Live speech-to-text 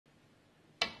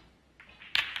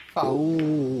Foul.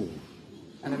 Ooh.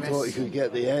 And a miss. Thought he could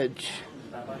get the edge.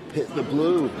 Hit the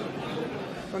blue.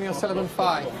 Ronnie O'Sullivan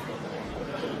 5.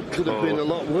 Could have been a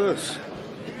lot worse.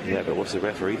 Yeah, but what's the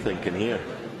referee thinking here?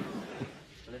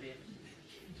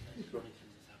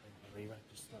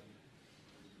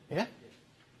 Yeah?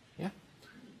 Yeah.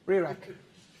 Re-rack.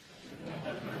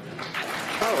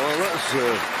 Oh, well, that's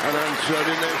an answer I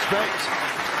didn't expect.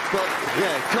 But,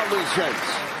 yeah, common sense.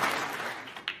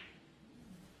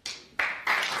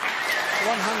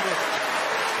 100.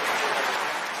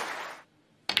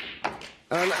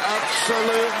 An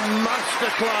absolute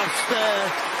masterclass there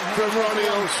from Ronnie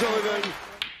O'Sullivan.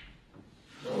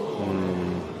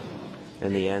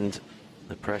 In the end,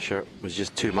 the pressure was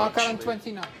just too much. Mark Allen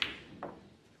 29.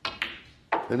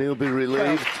 And he'll be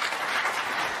relieved.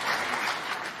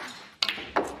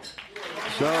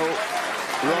 So,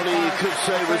 Ronnie, you could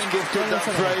say, was gifted that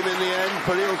frame in the end,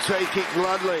 but he'll take it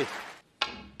gladly.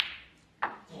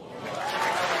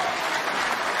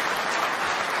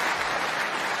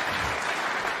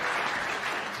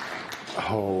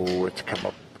 Oh, it's come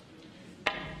up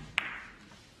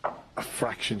a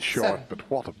fraction short, but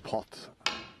what a pot.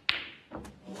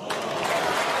 8.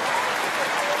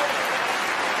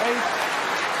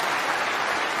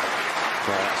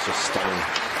 Well, that's just stunning.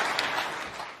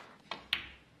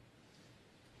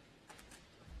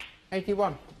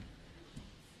 81.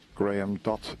 Graham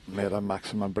Dott made a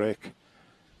maximum break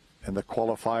in the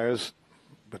qualifiers,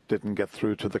 but didn't get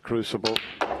through to the Crucible.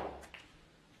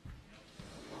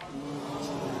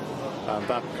 And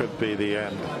that could be the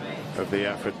end of the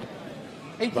effort.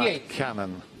 88. That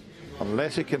cannon,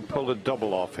 unless he can pull a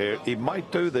double off here, he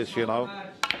might do this, you know.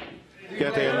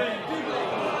 Get in.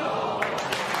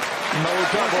 No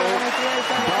double,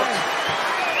 but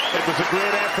it was a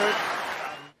great effort.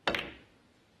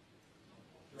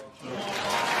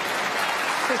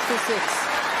 66.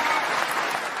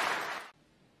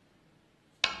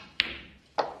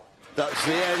 That's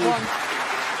the end. 1.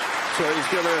 So he's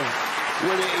going to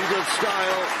win it in good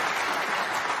style.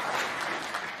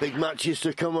 Big matches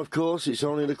to come, of course. It's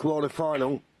only the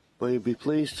quarter-final. But he'd be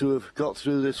pleased to have got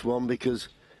through this one because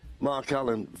Mark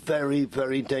Allen, very,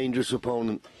 very dangerous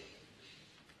opponent.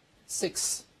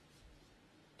 6.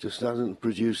 Just hasn't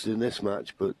produced in this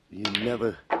match, but you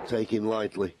never take him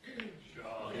lightly.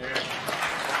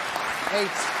 8.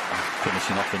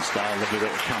 Finishing off in style, lovely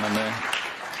little cannon there.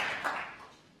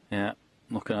 Yeah,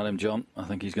 looking at him, John, I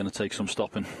think he's going to take some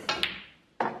stopping.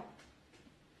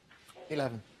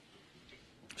 11.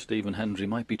 Stephen Hendry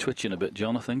might be twitching a bit,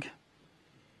 John, I think.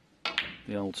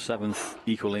 The old 7th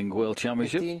equaling World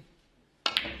Championship. 15.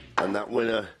 And that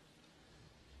winner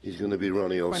is going to be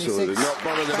Ronnie O'Sullivan. 26. Not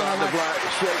bothered about the black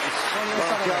shirts.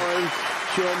 Mark Allen,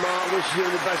 sure Mark wishes you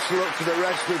the best of luck for the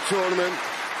rest of the tournament.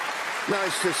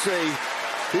 Nice to see.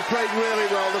 He played really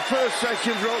well. The first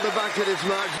section broke the back of this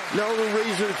match. No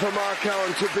reason for Mark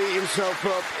Allen to beat himself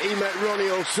up. He met Ronnie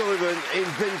O'Sullivan in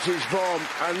vintage form,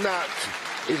 and that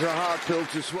is a hard pill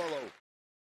to swallow.